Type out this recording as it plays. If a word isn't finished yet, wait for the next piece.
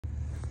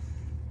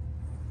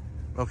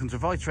Welcome to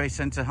Void Trade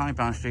Centre, High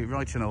Barn Street,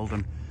 Royton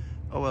Oldham,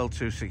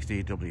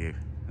 OL260W,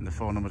 and the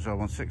phone number is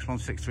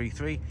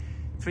 0161633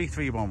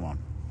 3311.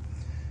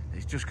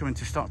 It's just coming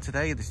to stock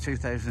today, this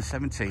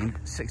 2017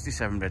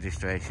 67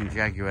 registration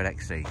Jaguar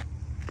XE.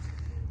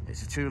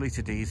 It's a 2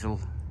 litre diesel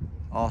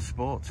R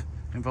Sport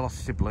in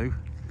Velocity Blue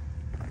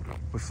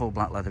with full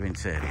black leather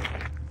interior.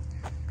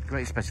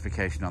 Great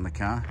specification on the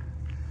car,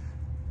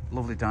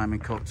 lovely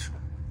diamond cut,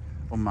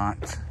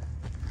 unmarked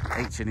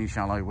 18-inch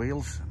alloy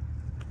wheels.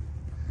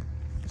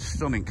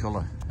 Stunning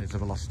colour is the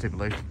Velocity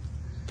Blue.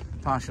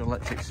 Partial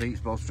electric seats,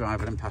 both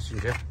driver and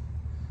passenger.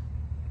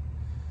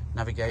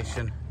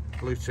 Navigation,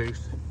 Bluetooth,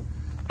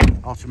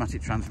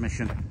 automatic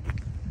transmission,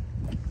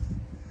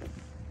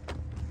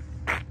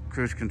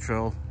 cruise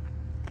control,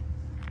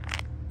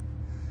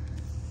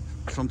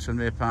 front and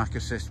rear park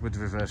assist with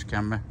reverse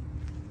camera.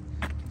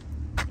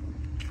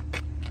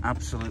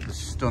 Absolutely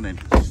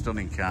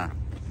stunning car.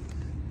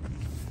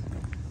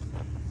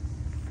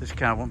 This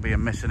car won't be a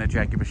miss in a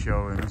Jaguar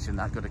showroom. It's in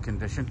that good a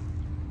condition.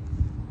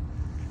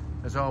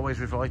 As always,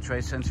 with Void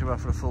Trade Centre, we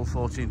offer a full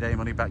 14-day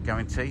money-back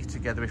guarantee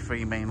together with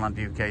free mainland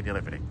UK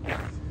delivery.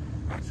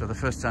 So the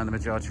first time the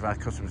majority of our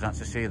customers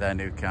actually see their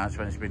new car is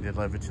when it's been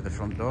delivered to the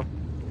front door.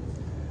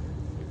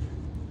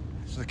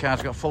 So the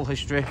car's got full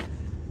history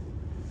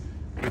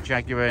with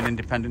Jaguar and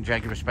independent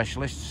Jaguar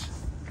specialists.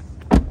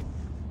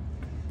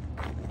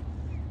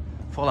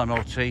 Full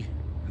MOT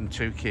and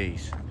 2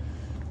 keys.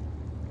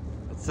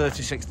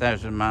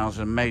 36,000 miles,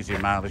 amazing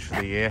mileage for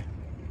the year.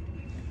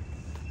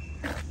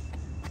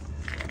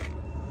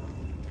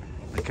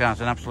 The car's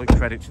an absolute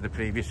credit to the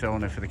previous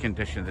owner for the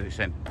condition that it's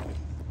in.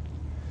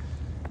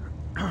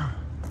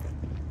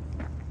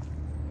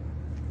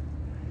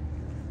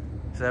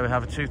 So there we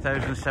have a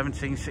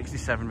 2017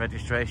 67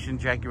 registration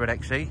Jaguar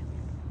XE.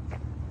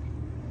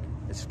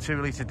 It's a 2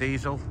 litre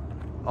diesel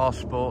R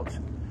Sport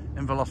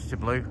in Velocity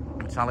Blue,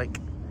 metallic,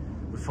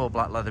 with full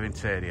black leather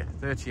interior.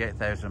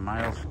 38,000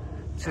 miles.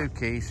 2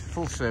 keys,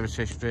 full service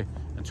history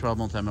and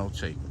 12-month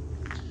MOT.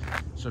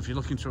 So if you're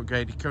looking to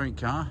upgrade your current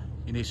car,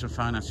 you need some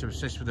finance to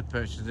assist with the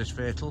purchase of this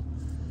vehicle,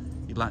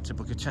 you'd like to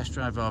book a test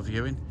drive or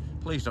viewing,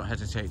 please don't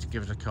hesitate to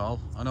give us a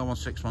call on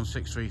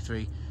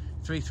 0161633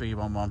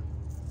 3311,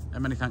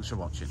 and many thanks for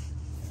watching.